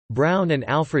Brown and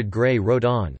Alfred Gray wrote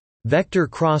on vector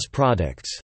cross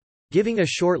products, giving a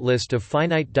short list of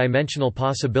finite-dimensional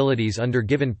possibilities under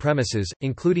given premises,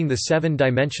 including the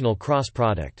 7-dimensional cross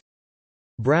product.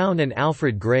 Brown and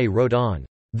Alfred Gray wrote on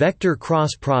vector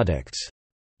cross products,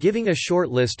 giving a short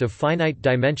list of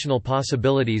finite-dimensional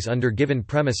possibilities under given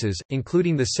premises,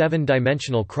 including the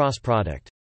 7-dimensional cross product.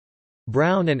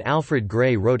 Brown and Alfred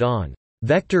Gray wrote on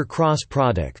vector cross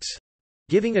products,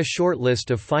 giving a short list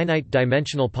of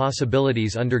finite-dimensional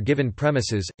possibilities under given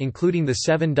premises, including the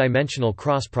 7-dimensional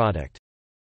cross product.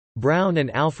 Brown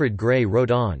and Alfred Gray wrote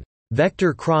on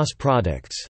vector cross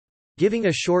products, giving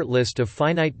a short list of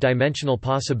finite-dimensional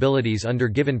possibilities under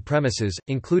given premises,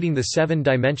 including the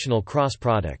 7-dimensional cross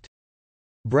product.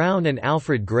 Brown and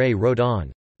Alfred Gray wrote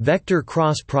on vector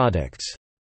cross products,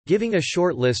 giving a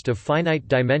short list of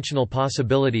finite-dimensional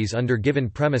possibilities under given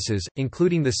premises,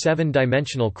 including the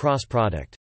 7-dimensional cross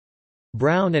product.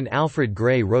 Brown and Alfred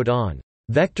Gray wrote on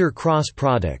vector cross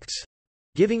products,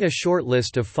 giving a short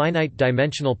list of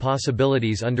finite-dimensional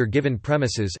possibilities under given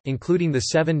premises, including the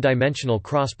 7-dimensional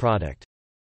cross product.